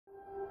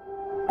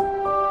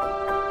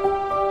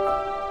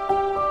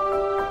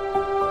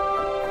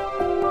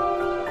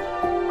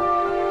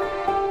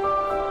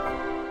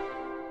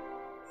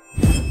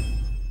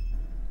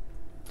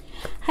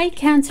Hi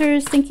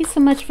Cancers, thank you so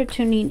much for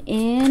tuning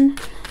in.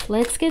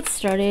 Let's get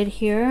started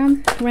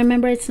here.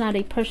 Remember, it's not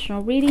a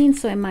personal reading,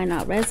 so it might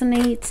not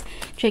resonate.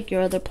 Check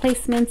your other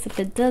placements if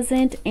it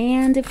doesn't.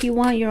 And if you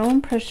want your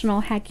own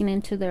personal hacking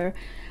into their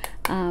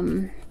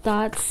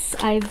thoughts,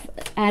 I've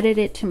added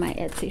it to my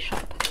Etsy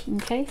shop.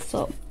 Okay,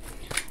 so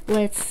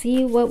let's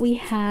see what we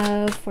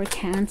have for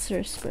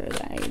Cancer spirit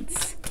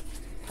guides.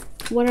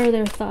 What are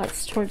their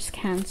thoughts towards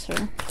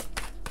Cancer?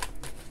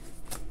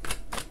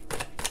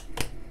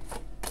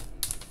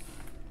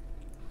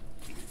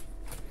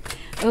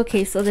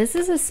 Okay, so this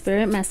is a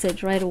spirit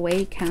message right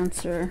away,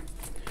 Cancer.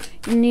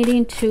 You're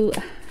needing to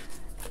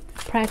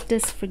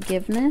practice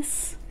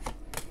forgiveness.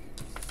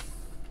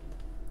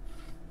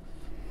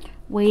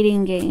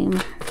 Waiting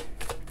game.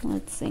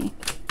 Let's see.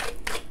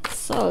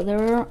 So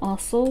they're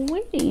also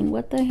waiting.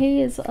 What the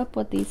hey is up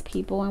with these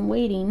people? I'm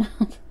waiting.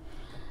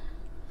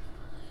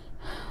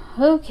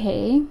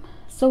 Okay,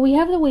 so we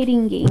have the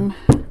waiting game.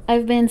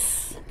 I've been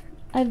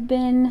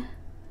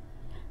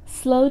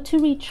slow to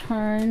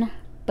return,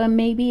 but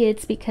maybe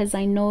it's because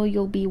I know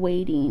you'll be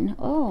waiting.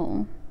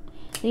 Oh,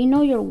 they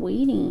know you're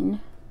waiting,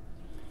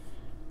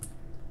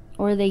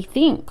 or they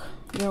think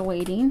you're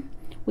waiting.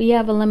 We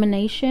have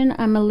elimination.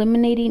 I'm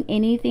eliminating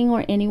anything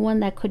or anyone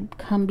that could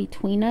come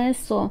between us.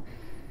 So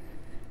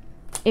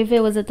if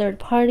it was a third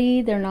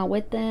party, they're not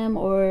with them,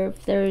 or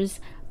if there's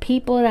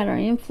people that are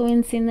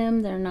influencing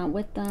them, they're not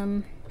with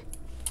them,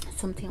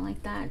 something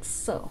like that.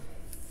 So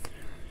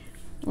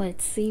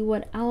let's see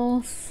what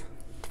else.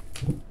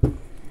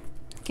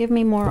 Give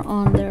me more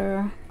on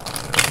their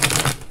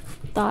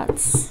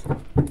thoughts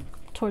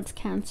towards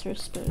Cancer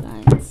spirit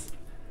guides.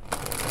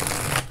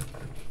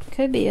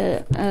 Could be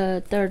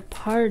a third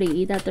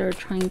party that they're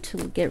trying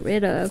to get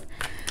rid of.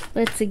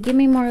 Let's see, give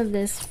me more of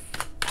this.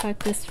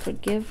 Practice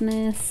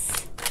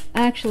forgiveness.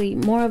 Actually,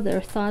 more of their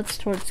thoughts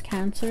towards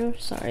Cancer.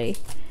 Sorry.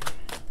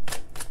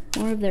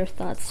 More of their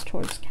thoughts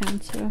towards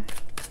Cancer.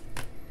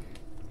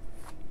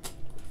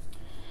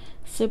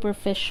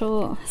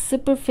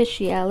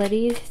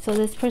 Superficiality. So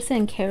this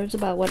person cares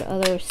about what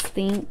others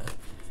think.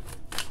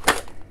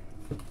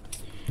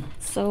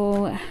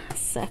 So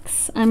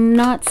sex. I'm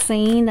not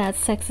saying that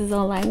sex is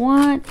all I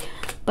want,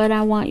 but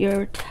I want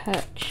your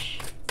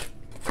touch.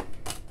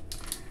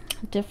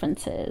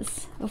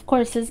 Differences. Of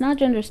course, it's not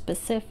gender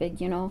specific,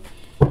 you know.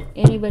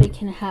 Anybody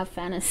can have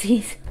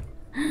fantasies.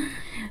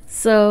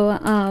 So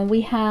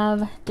we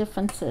have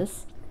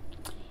differences.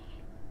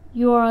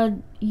 You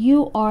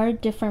are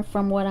different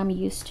from what I'm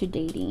used to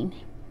dating.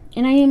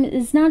 And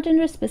it's not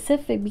gender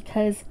specific,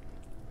 because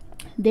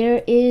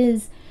there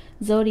is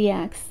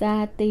zodiacs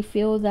that they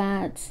feel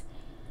that,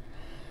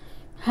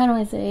 how do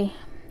I say,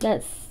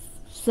 that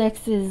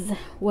sex is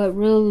what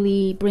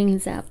really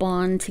brings that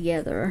bond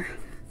together.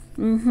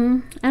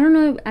 I don't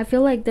know, I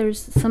feel like there's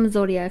some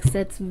zodiacs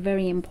that's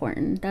very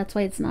important. That's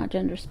why it's not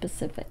gender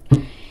specific.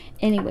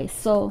 Anyway,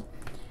 so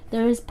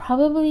there's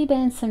probably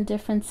been some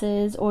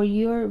differences, or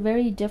you're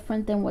very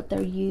different than what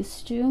they're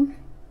used to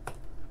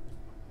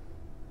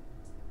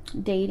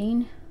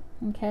dating,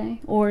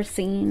 okay, or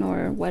seeing,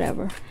 or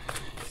whatever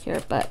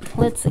here. But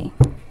let's see,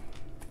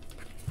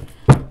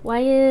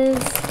 why is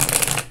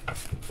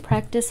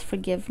practice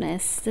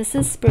forgiveness? This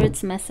is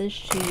Spirit's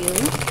message to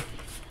you,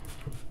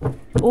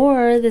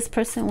 or this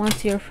person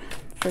wants your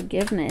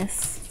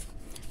forgiveness.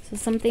 So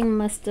something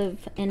must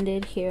have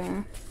ended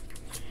here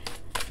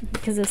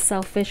because of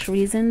selfish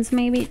reasons,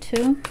 maybe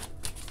too.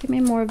 Give me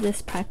more of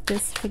this.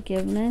 Practice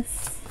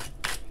forgiveness.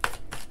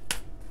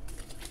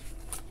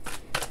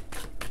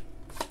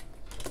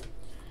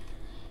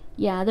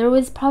 Yeah, there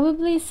was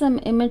probably some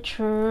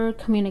immature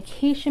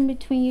communication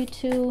between you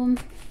two.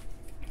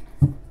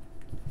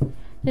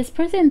 This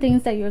person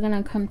thinks that you're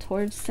gonna come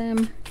towards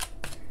them,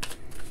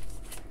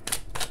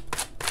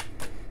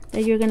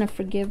 that you're gonna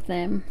forgive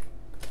them,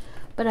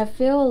 but I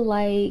feel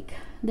like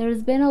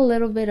there's been a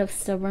little bit of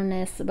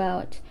stubbornness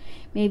about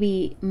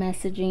maybe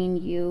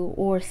messaging you,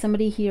 or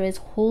somebody here is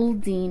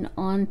holding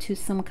on to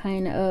some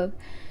kind of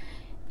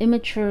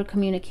immature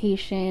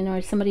communication,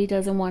 or somebody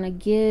doesn't want to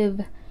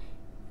give,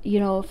 you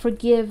know,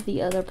 forgive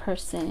the other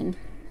person.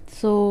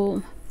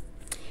 So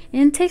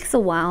it takes a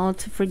while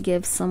to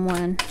forgive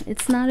someone.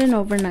 It's not an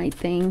overnight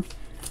thing.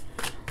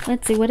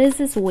 Let's see, what is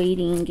this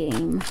waiting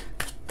game?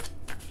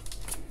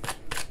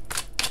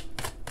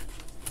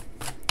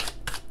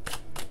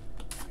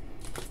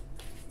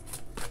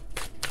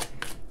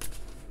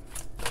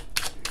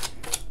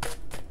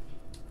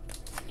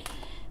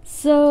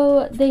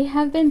 So they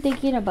have been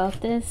thinking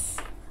about this,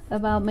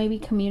 about maybe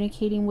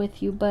communicating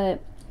with you, but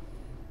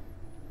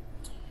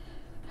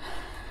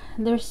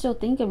they're still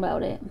thinking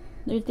about it.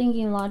 They're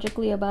thinking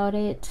logically about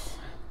it,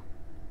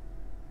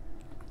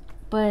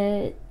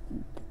 but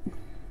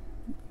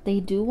they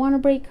do want to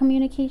break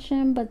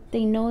communication, but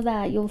they know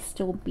that you'll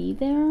still be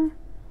there.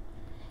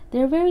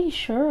 They're very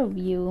sure of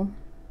you.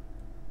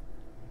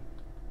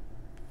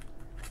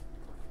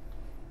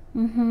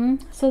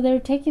 So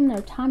they're taking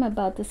their time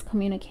about this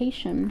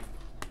communication.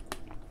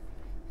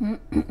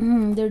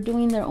 They're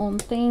doing their own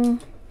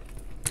thing,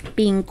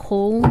 being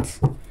cold,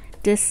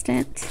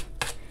 distant.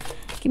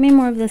 Give me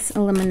more of this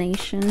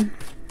elimination.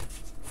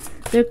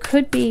 There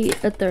could be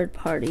a third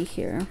party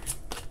here,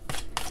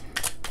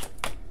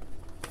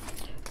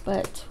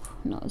 but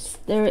who knows?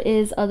 There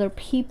is other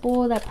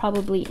people that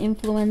probably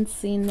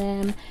influencing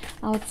them,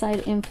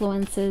 outside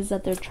influences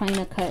that they're trying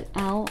to cut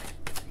out.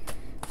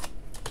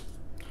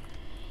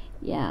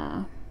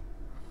 Yeah.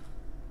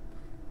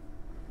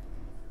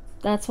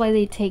 That's why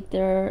they take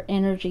their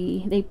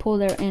energy, they pull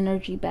their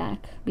energy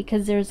back,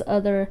 because there's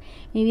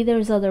maybe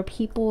there's other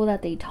people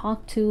that they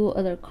talk to,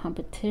 other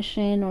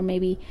competition, or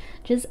maybe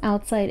just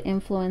outside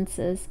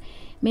influences.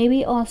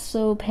 Maybe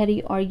also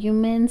petty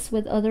arguments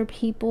with other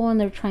people and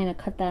they're trying to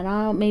cut that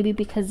out. Maybe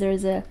because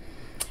there's a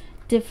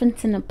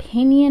difference in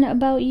opinion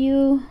about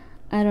you.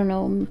 I don't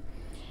know.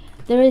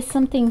 There is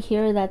something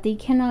here that they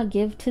cannot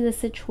give to the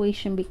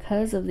situation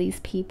because of these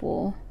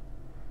people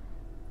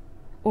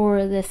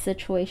or this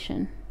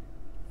situation.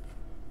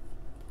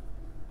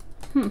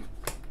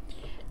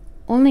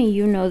 Only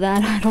you know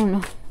that. I don't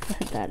know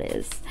what that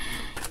is.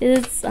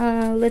 It's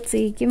let's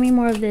see, give me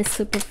more of this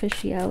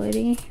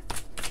superficiality.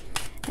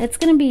 It's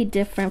gonna be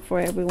different for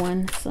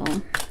everyone,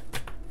 so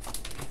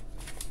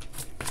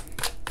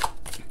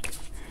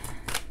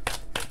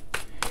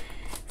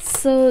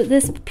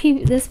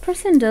this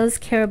person does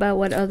care about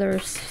what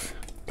others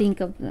think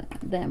of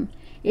them.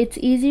 It's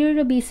easier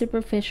to be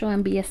superficial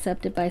and be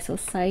accepted by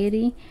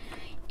society,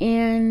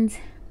 and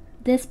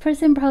this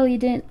person probably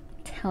didn't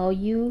tell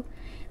you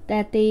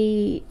that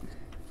they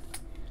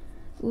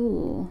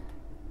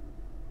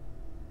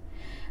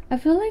I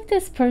feel like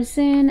this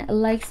person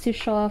likes to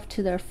show off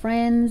to their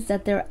friends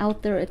that they're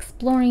out there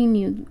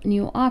exploring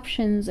new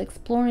options,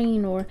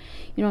 exploring, or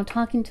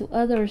talking to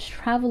others,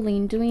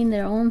 traveling, doing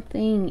their own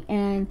thing,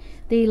 and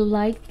they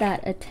like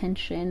that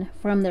attention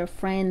from their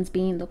friends,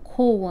 being the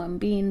cool one,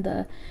 being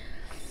the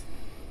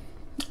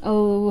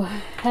how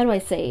do I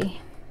say,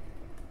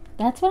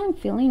 that's what I'm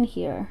feeling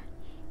here.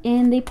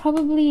 And they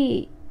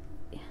probably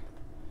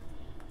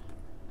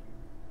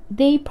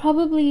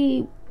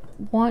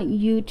want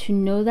you to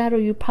know that, or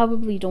you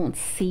probably don't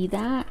see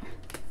that.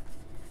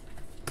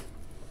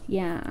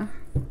 Yeah,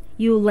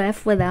 you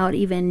left without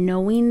even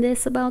knowing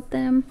this about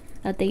them,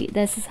 that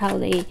this is how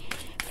they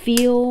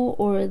feel,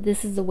 or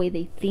this is the way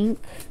they think.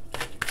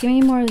 Give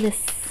me more of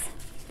this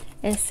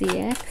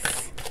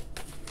SCX.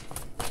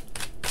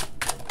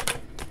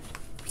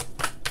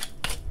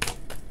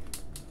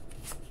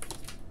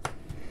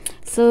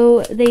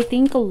 So they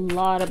think a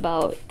lot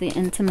about the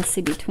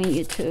intimacy between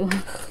you two.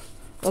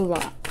 A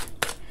lot.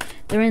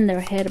 They're in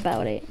their head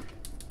about it,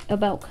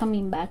 about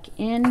coming back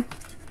in,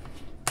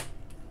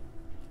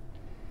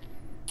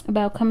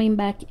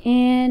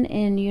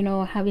 and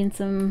having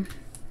some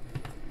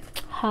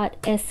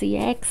hot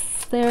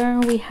SCX there.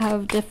 We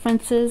have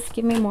differences.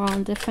 Give me more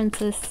on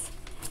differences.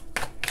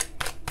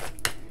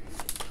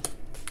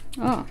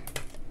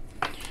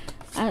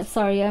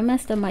 Sorry, I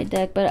messed up my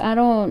deck, but I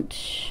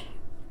don't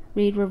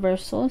read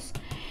reversals.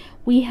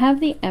 We have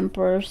the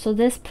Emperor. So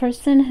this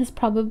person has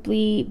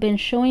probably been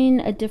showing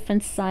a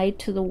different side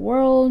to the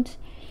world,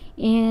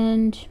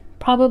 and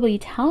probably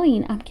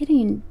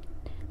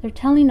they're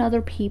telling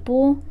other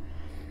people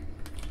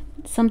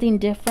something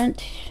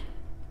different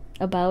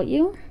about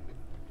you.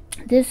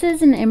 This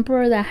is an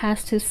Emperor that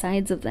has two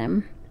sides of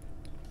them,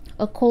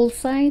 a cold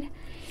side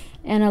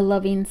and a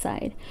loving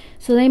side.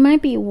 So they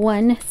might be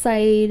one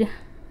side,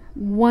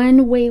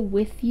 one way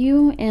with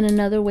you, and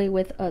another way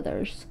with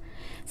others.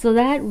 So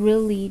that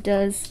really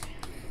does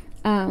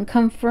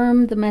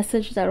confirm the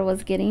message that I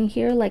was getting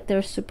here. Like,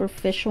 they're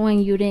superficial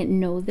and you didn't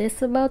know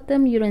this about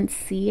them. You didn't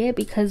see it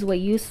because what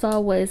you saw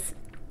was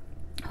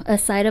a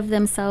side of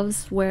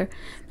themselves where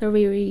they're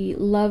very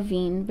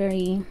loving,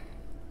 very,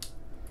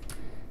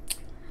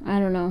 I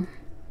don't know.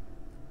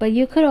 But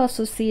you could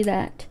also see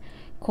that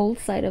cold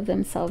side of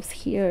themselves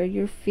here.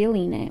 You're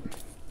feeling it.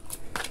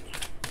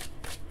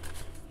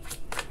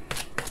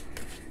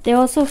 They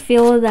also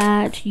feel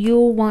that you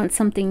want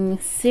something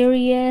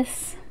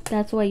serious.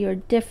 That's why you're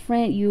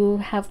different. You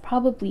have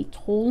probably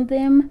told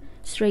them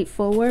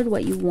straightforward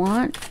what you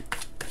want.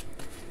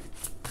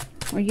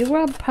 Or you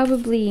were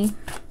probably,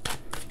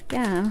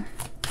 yeah.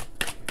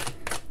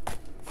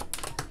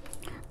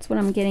 That's what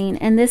I'm getting.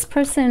 And this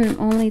person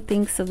only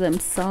thinks of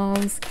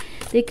themselves.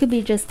 They could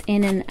be just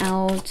in and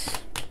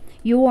out.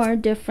 You are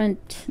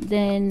different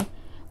than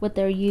what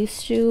they're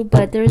used to.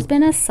 But there's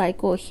been a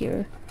cycle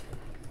here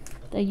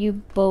that you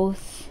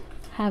both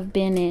have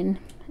been in,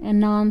 a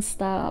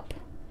non-stop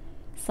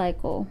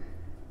cycle.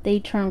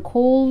 They turn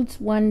cold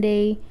one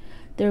day,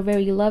 they're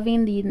very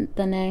loving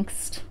the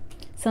next,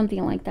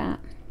 something like that.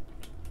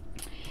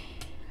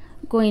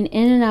 Going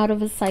in and out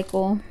of a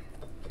cycle.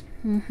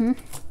 Give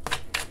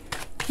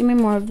me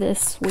more of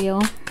this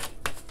wheel.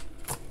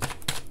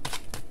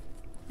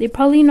 They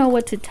probably know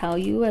what to tell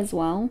you as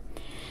well.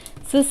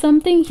 So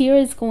something here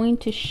is going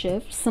to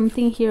shift.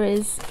 Something here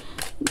is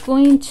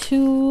going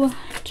to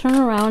turn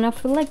around. I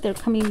feel like they're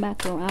coming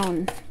back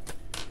around.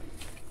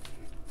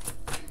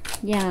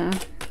 Yeah,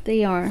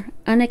 they are,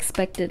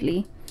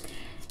 unexpectedly.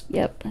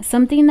 Yep,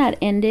 something that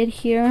ended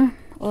here.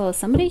 Oh,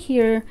 somebody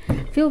here,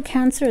 feel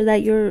Cancer,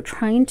 that you're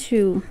trying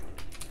to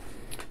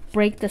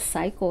break the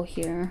cycle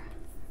here.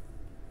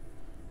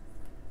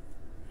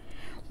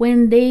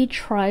 When they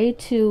try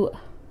to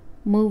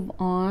move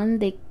on,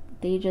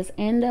 they just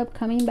end up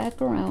coming back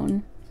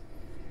around.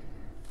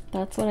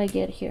 That's what I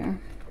get here.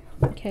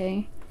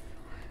 Okay,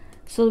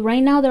 so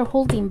right now they're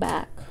holding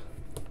back.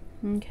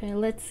 Okay,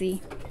 let's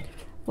see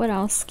what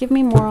else. Give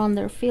me more on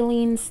their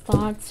feelings,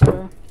 thoughts,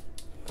 or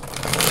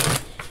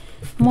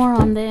more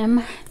on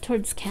them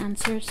towards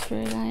Cancer,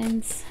 spirit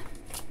guides.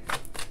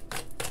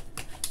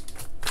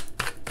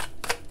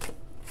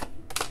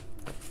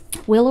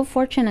 Wheel of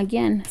Fortune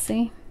again.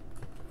 See,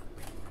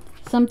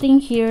 something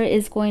here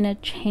is going to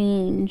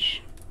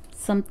change.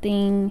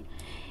 Something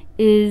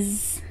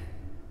is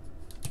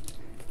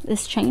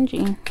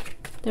changing.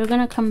 They're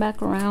gonna come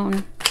back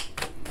around.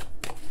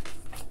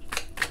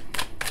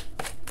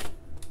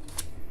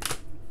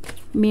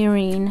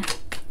 Mirroring.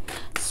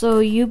 So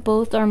you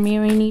both are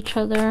mirroring each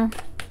other.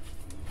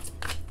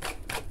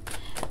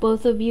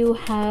 Both of you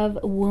have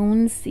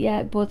wounds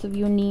yet. Both of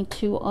you need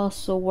to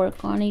also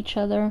work on each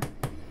other.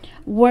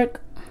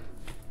 Work,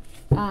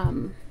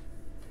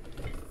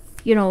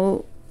 you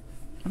know,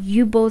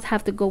 you both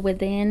have to go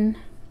within.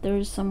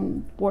 There's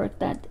some work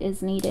that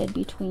is needed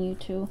between you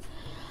two.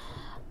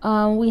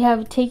 We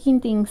have taking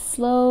things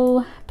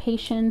slow,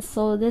 patience.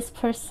 So this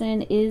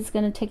person is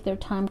going to take their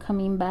time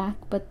coming back,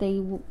 but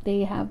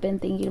they have been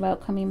thinking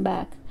about coming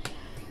back.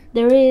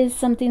 There is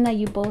something that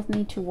you both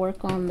need to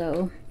work on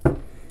though,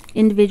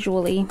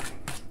 individually.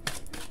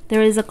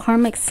 There is a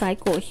karmic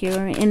cycle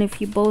here, and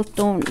if you both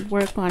don't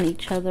work on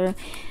each other,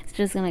 it's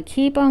just going to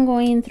keep on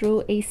going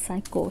through a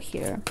cycle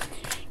here.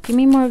 Give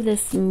me more of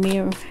this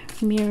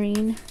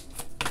mirroring.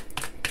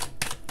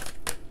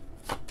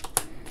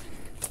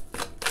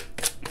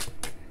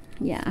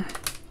 Yeah,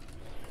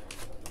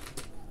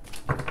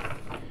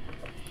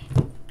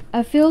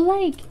 I feel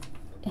like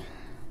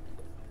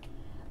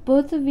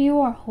both of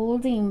you are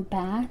holding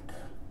back.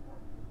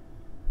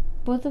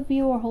 Both of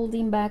you are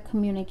holding back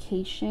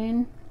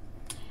communication,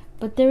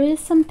 but there is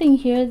something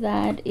here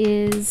that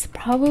is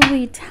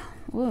probably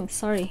oh,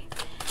 sorry.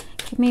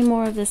 Give me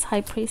more of this High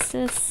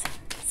Priestess.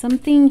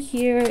 Something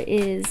here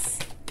is,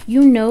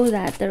 you know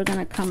that they're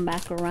gonna come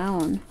back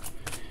around.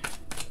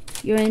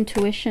 Your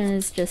intuition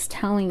is just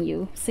telling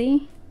you.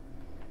 See?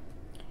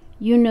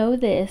 You know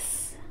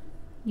this.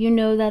 You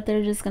know that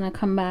they're just going to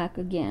come back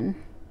again.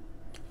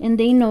 And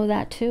they know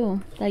that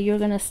too. That you're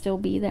going to still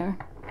be there.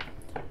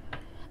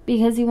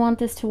 Because you want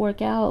this to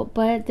work out.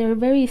 But they're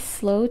very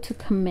slow to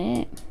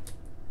commit.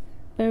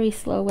 Very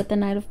slow with the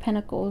Knight of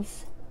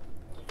Pentacles.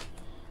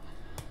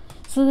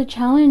 So the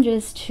challenge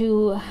is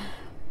to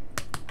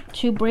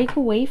break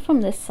away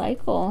from this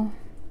cycle.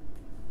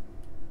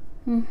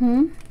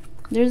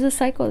 There's a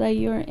cycle that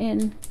you're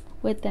in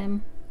with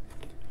them.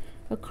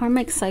 A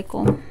karmic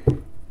cycle.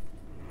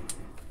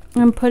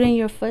 I'm putting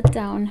your foot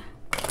down.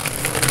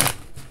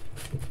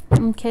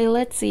 Okay,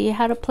 let's see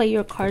how to play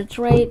your cards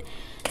right.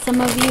 Some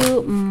of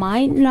you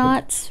might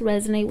not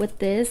resonate with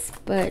this,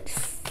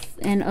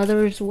 and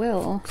others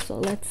will. So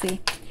let's see.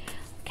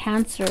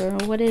 Cancer.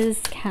 What does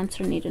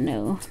Cancer need to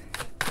know?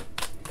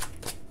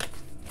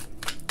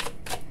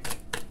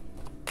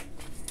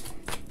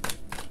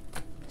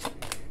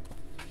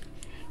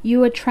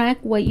 You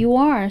attract what you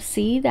are.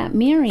 See, that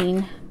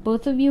mirroring.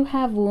 Both of you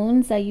have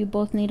wounds that you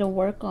both need to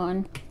work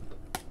on.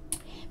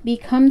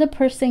 Become the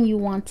person you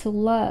want to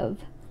love.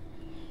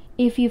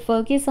 If you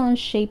focus on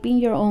shaping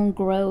your own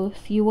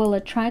growth, you will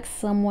attract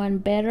someone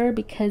better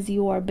because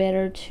you are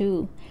better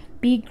too.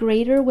 Be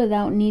greater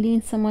without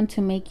needing someone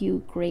to make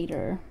you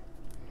greater.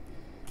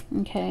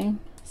 Okay,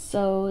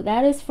 so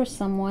that is for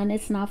someone.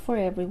 It's not for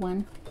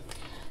everyone.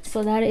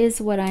 So that is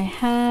what I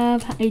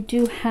have. I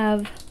do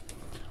have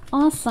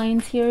all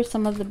signs here.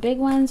 Some of the big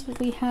ones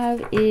we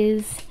have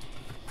is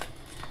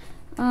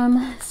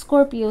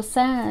Scorpio,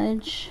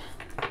 Sag,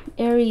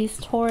 Aries,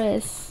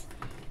 Taurus,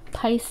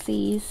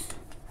 Pisces,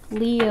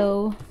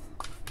 Leo,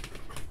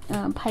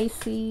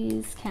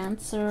 Pisces,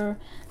 Cancer,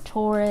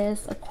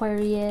 Taurus,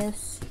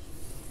 Aquarius.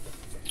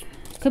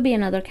 Could be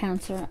another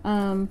Cancer.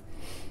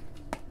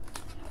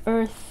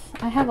 Earth.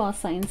 I have all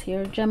signs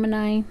here.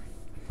 Gemini.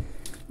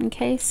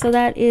 Okay, so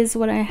that is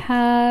what I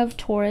have.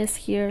 Taurus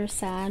here,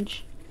 Sag.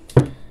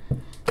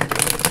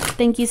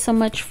 Thank you so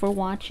much for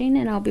watching,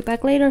 and I'll be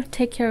back later.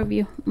 Take care of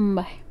you.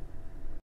 Bye.